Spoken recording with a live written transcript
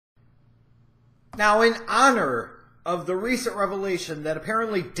Now, in honor of the recent revelation that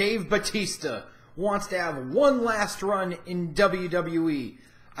apparently Dave Batista wants to have one last run in WWE,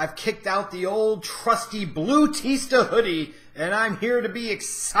 I've kicked out the old trusty blue Batista hoodie, and I'm here to be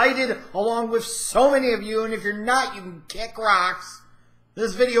excited along with so many of you, and if you're not, you can kick rocks.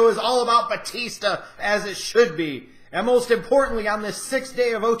 This video is all about Batista, as it should be. And most importantly, on this 6th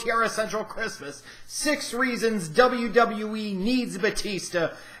day of OTRSCentral Christmas, 6 reasons WWE needs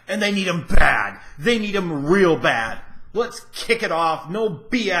Batista, and they need him bad. They need him real bad. Let's kick it off. No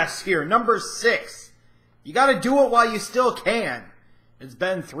BS here. Number 6. You gotta do it while you still can. It's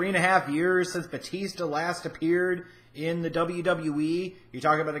been 3.5 years since Batista last appeared in the WWE. You're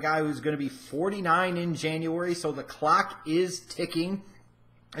talking about a guy who's going to be 49 in January, so the clock is ticking.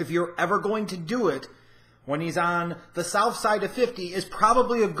 If you're ever going to do it, when he's on the south side of 50 is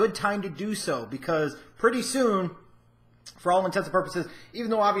probably a good time to do so, because pretty soon, for all intents and purposes,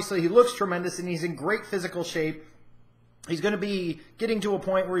 even though obviously he looks tremendous and he's in great physical shape, he's going to be getting to a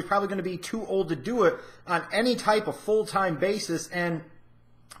point where he's probably going to be too old to do it on any type of full-time basis, and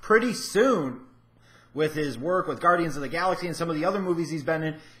pretty soon, with his work with Guardians of the Galaxy and some of the other movies he's been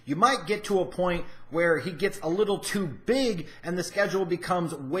in, you might get to a point where he gets a little too big and the schedule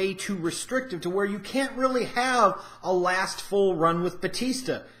becomes way too restrictive to where you can't really have a last full run with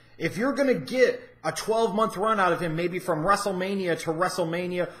Batista. If you're going to get a 12-month run out of him, maybe from WrestleMania to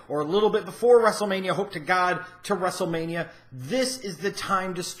WrestleMania, or a little bit before WrestleMania, hope to God, to WrestleMania, this is the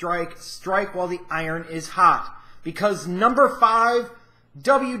time to strike while the iron is hot. Because number 5,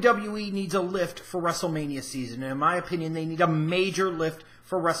 WWE needs a lift for WrestleMania season. And in my opinion, they need a major lift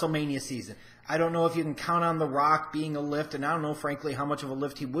for WrestleMania season. I don't know if you can count on The Rock being a lift, and I don't know, frankly, how much of a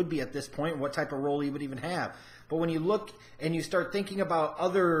lift he would be at this point, what type of role he would even have. But when you look and you start thinking about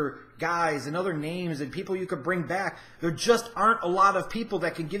other guys and other names and people you could bring back, there just aren't a lot of people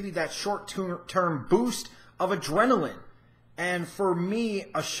that can give you that short-term boost of adrenaline. And for me,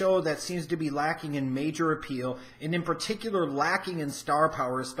 a show that seems to be lacking in major appeal, and in particular lacking in star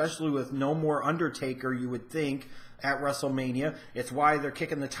power, especially with no more Undertaker, you would think, at WrestleMania. It's why they're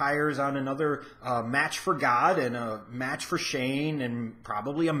kicking the tires on another match for God and a match for Shane and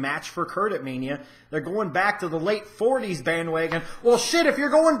probably a match for Kurt at Mania. They're going back to the late 40s bandwagon. Well, shit, if you're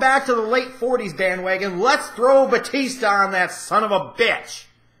going back to the late 40s bandwagon, let's throw Batista on that son of a bitch.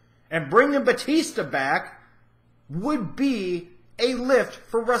 And bringing Batista back would be a lift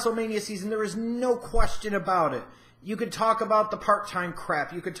for WrestleMania season. There is no question about it. You could talk about the part-time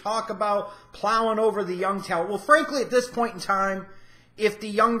crap. You could talk about plowing over the young talent. Well, frankly, at this point in time, if the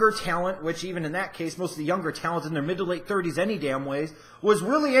younger talent, which even in that case, most of the younger talent in their mid to late 30s any damn ways, was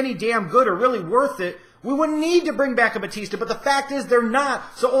really any damn good or really worth it, we wouldn't need to bring back a Batista. But the fact is they're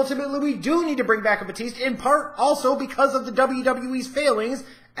not. So ultimately, we do need to bring back a Batista, in part also because of the WWE's failings,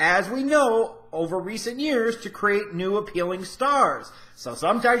 as we know, over recent years, to create new appealing stars. So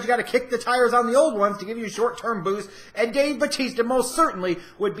sometimes you got to kick the tires on the old ones to give you a short-term boost, and Dave Batista most certainly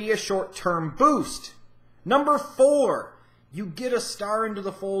would be a short-term boost. Number 4, you get a star into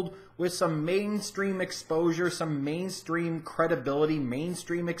the fold with some mainstream exposure, some mainstream credibility,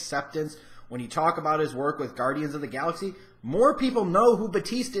 mainstream acceptance. When you talk about his work with Guardians of the Galaxy, more people know who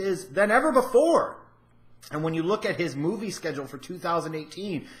Batista is than ever before. And when you look at his movie schedule for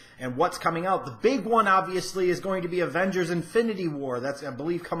 2018 and what's coming out, the big one obviously is going to be Avengers Infinity War. That's, I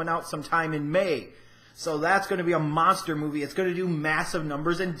believe, coming out sometime in May. So that's going to be a monster movie. It's going to do massive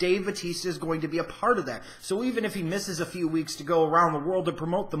numbers, and Dave Batista is going to be a part of that. So even if he misses a few weeks to go around the world to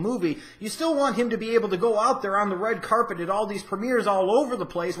promote the movie, you still want him to be able to go out there on the red carpet at all these premieres all over the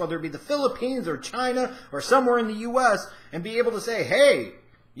place, whether it be the Philippines or China or somewhere in the U.S., and be able to say, hey,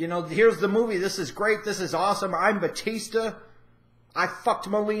 you know, here's the movie. This is great. This is awesome. I'm Batista. I fucked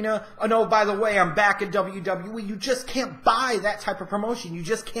Melina. Oh, no, by the way, I'm back at WWE. You just can't buy that type of promotion. You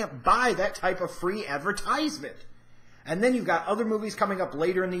just can't buy that type of free advertisement. And then you've got other movies coming up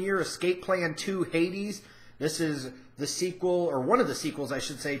later in the year. Escape Plan 2, Hades. This is the sequel, or one of the sequels, I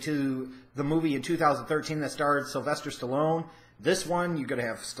should say, to the movie in 2013 that starred Sylvester Stallone. This one, you're going to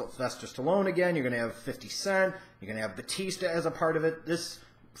have Sylvester Stallone again. You're going to have 50 Cent. You're going to have Batista as a part of it. This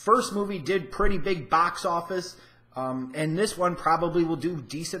first movie did pretty big box office, and this one probably will do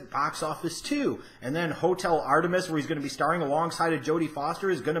decent box office too. And then Hotel Artemis, where he's going to be starring alongside of Jodie Foster,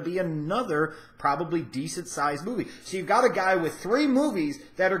 is going to be another probably decent-sized movie. So you've got a guy with 3 movies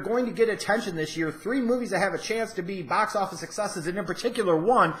that are going to get attention this year, 3 movies that have a chance to be box office successes, and in particular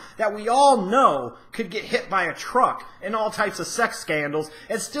one that we all know could get hit by a truck and all types of sex scandals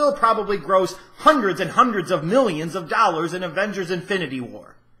and still probably gross hundreds and hundreds of millions of dollars in Avengers Infinity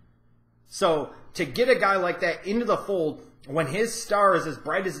War. So to get a guy like that into the fold when his star is as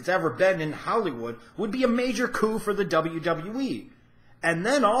bright as it's ever been in Hollywood, would be a major coup for the WWE. And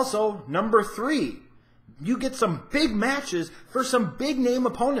then also, number 3, you get some big matches for some big name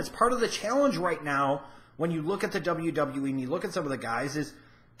opponents. Part of the challenge right now, when you look at the WWE and you look at some of the guys, is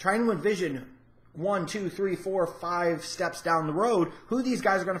trying to envision 1, 2, 3, 4, 5 steps down the road who these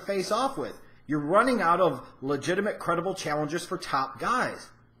guys are going to face off with. You're running out of legitimate, credible challengers for top guys.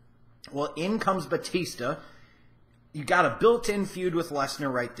 Well, in comes Batista. You got a built-in feud with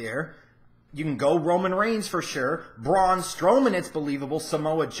Lesnar right there. You can go Roman Reigns for sure. Braun Strowman, it's believable.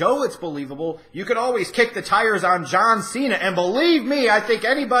 Samoa Joe, it's believable. You could always kick the tires on John Cena. And believe me, I think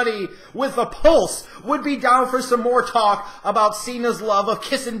anybody with a pulse would be down for some more talk about Cena's love of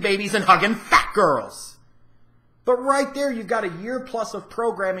kissing babies and hugging fat girls. But right there, you've got a year plus of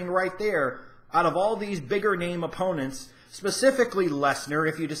programming right there out of all these bigger name opponents, specifically Lesnar,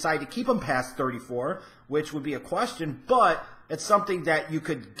 if you decide to keep him past 34, which would be a question, but it's something that you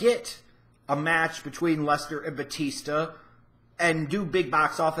could get a match between Lesnar and Batista and do big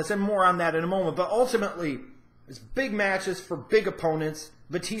box office, and more on that in a moment. But ultimately, it's big matches for big opponents.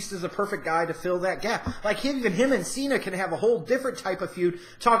 Batista's a perfect guy to fill that gap. Like, even him and Cena can have a whole different type of feud,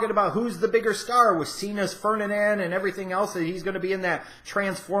 talking about who's the bigger star with Cena's Ferdinand and everything else, that he's going to be in that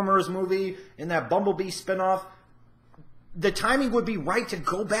Transformers movie, in that Bumblebee spinoff. The timing would be right to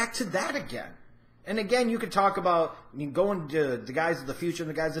go back to that again. And again, you could talk about, you can go into the guys of the future and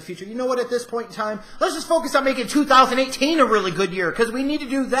the guys of the future. You know what, at this point in time, let's just focus on making 2018 a really good year, because we need to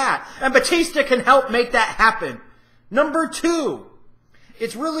do that. And Batista can help make that happen. Number 2,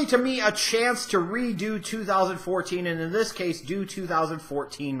 it's really, to me, a chance to redo 2014, and in this case, do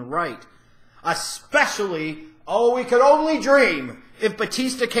 2014 right. Especially, we could only dream if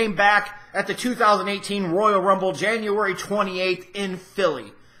Batista came back at the 2018 Royal Rumble, January 28th in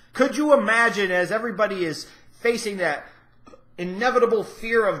Philly. Could you imagine, as everybody is facing that inevitable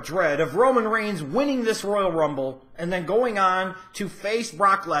fear of dread of Roman Reigns winning this Royal Rumble and then going on to face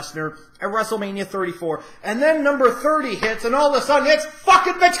Brock Lesnar at WrestleMania 34, and then number 30 hits and all of a sudden it's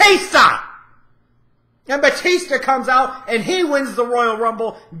fucking Batista! And Batista comes out and he wins the Royal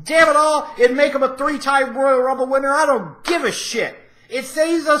Rumble. Damn it all, it'd make him a 3-time Royal Rumble winner. I don't give a shit. It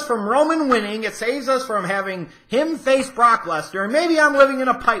saves us from Roman winning. It saves us from having him face Brock Lesnar. And maybe I'm living in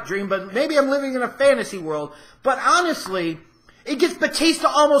a pipe dream, but maybe I'm living in a fantasy world. But honestly, it gets Batista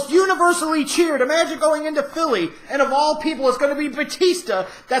almost universally cheered. Imagine going into Philly, and of all people, it's going to be Batista.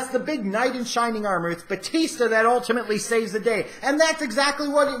 That's the big knight in shining armor. It's Batista that ultimately saves the day. And that's exactly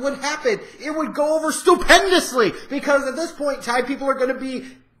what it would happen. It would go over stupendously, because at this point in time, people are going to be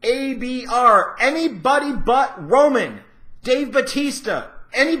ABR. Anybody but Roman. Dave Batista.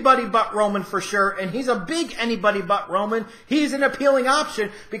 Anybody but Roman for sure, and he's a big anybody but Roman. He's an appealing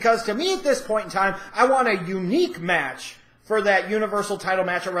option, because to me at this point in time, I want a unique match for that Universal title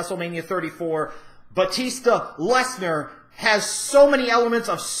match at WrestleMania 34. Batista-Lesnar has so many elements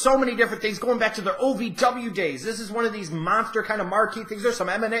of so many different things, going back to their OVW days. This is one of these monster kind of marquee things. There's some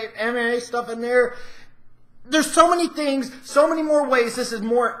MMA stuff in there. There's so many things, so many more ways. This is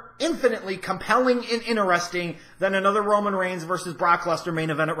more infinitely compelling and interesting than another Roman Reigns versus Brock Lesnar main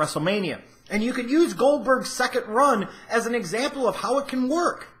event at WrestleMania. And you could use Goldberg's second run as an example of how it can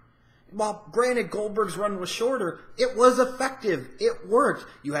work. While granted Goldberg's run was shorter, it was effective. It worked.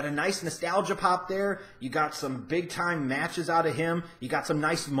 You had a nice nostalgia pop there. You got some big time matches out of him. You got some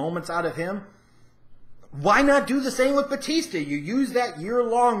nice moments out of him. Why not do the same with Batista? You use that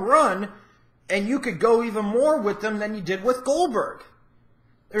year-long run, and you could go even more with them than you did with Goldberg.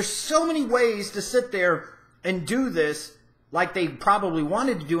 There's so many ways to sit there and do this like they probably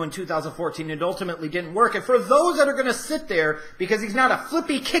wanted to do in 2014. It ultimately didn't work. And for those that are going to sit there because he's not a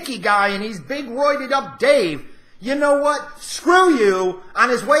flippy, kicky guy and he's big, roided up Dave, you know what? Screw you. On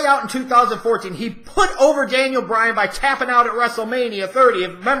his way out in 2014, he put over Daniel Bryan by tapping out at WrestleMania 30,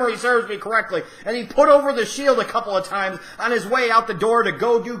 if memory serves me correctly. And he put over the Shield a couple of times on his way out the door to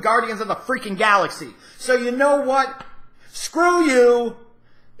go do Guardians of the freaking Galaxy. So you know what? Screw you.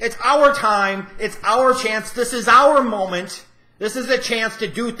 It's our time. It's our chance. This is our moment. This is a chance to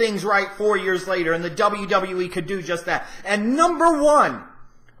do things right 4 years later, and the WWE could do just that. And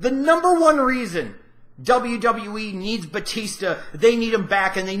the number one reason WWE needs Batista, they need him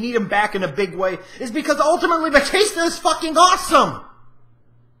back, and they need him back in a big way, is because ultimately Batista is fucking awesome.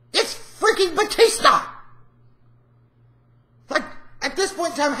 It's freaking Batista. Like, at this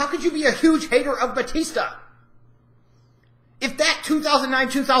point in time, how could you be a huge hater of Batista? If that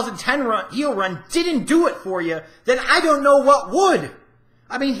 2009-2010 heel run didn't do it for you, then I don't know what would.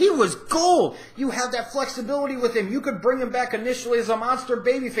 I mean, he was gold. You had that flexibility with him. You could bring him back initially as a monster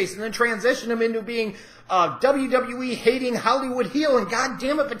babyface and then transition him into being a WWE hating Hollywood heel, and God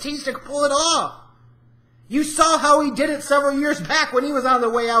damn it, Batista could pull it off. You saw how he did it several years back when he was on the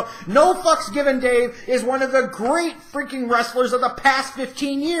way out. No fucks given Dave is one of the great freaking wrestlers of the past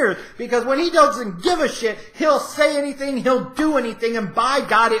 15 years. Because when he doesn't give a shit, he'll say anything, he'll do anything, and by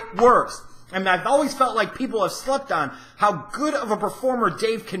God, it works. And I've always felt like people have slept on how good of a performer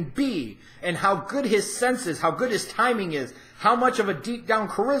Dave can be, and how good his sense is, how good his timing is, how much of a deep down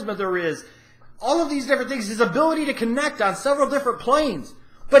charisma there is. All of these different things, his ability to connect on several different planes.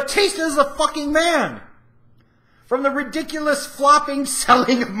 Batista is a fucking man. From the ridiculous flopping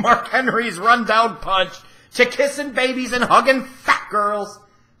selling of Mark Henry's rundown punch to kissing babies and hugging fat girls.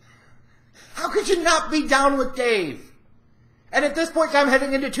 How could you not be down with Dave? And at this point in time,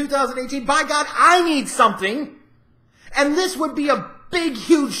 heading into 2018, by God, I need something. And this would be a big,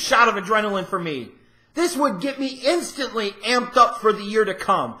 huge shot of adrenaline for me. This would get me instantly amped up for the year to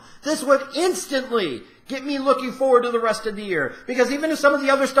come. This would instantly get me looking forward to the rest of the year. Because even if some of the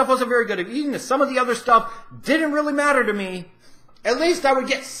other stuff wasn't very good, even if some of the other stuff didn't really matter to me, at least I would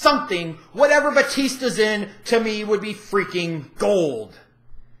get something. Whatever Batista's in, to me, would be freaking gold.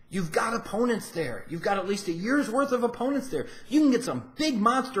 You've got opponents there. You've got at least a year's worth of opponents there. You can get some big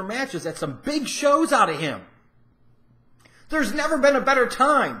monster matches at some big shows out of him. There's never been a better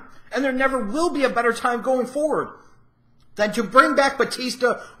time, and there never will be a better time going forward than to bring back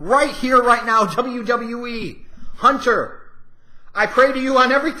Batista right here, right now, WWE. Hunter, I pray to you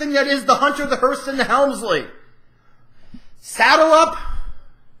on everything that is the Hunter, the Hearst, and the Helmsley. Saddle up,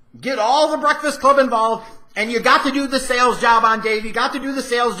 get all the Breakfast Club involved, and you got to do the sales job on Dave, you got to do the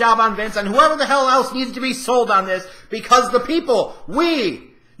sales job on Vince, and whoever the hell else needs to be sold on this, because the people,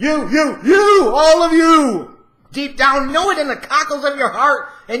 we, you, all of you, deep down know it in the cockles of your heart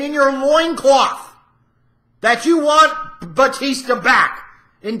and in your loincloth that you want Batista back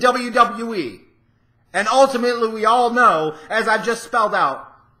in WWE. And ultimately, we all know, as I've just spelled out,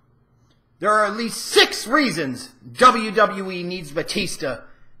 there are at least 6 reasons WWE needs Batista,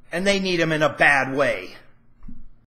 and they need him in a bad way.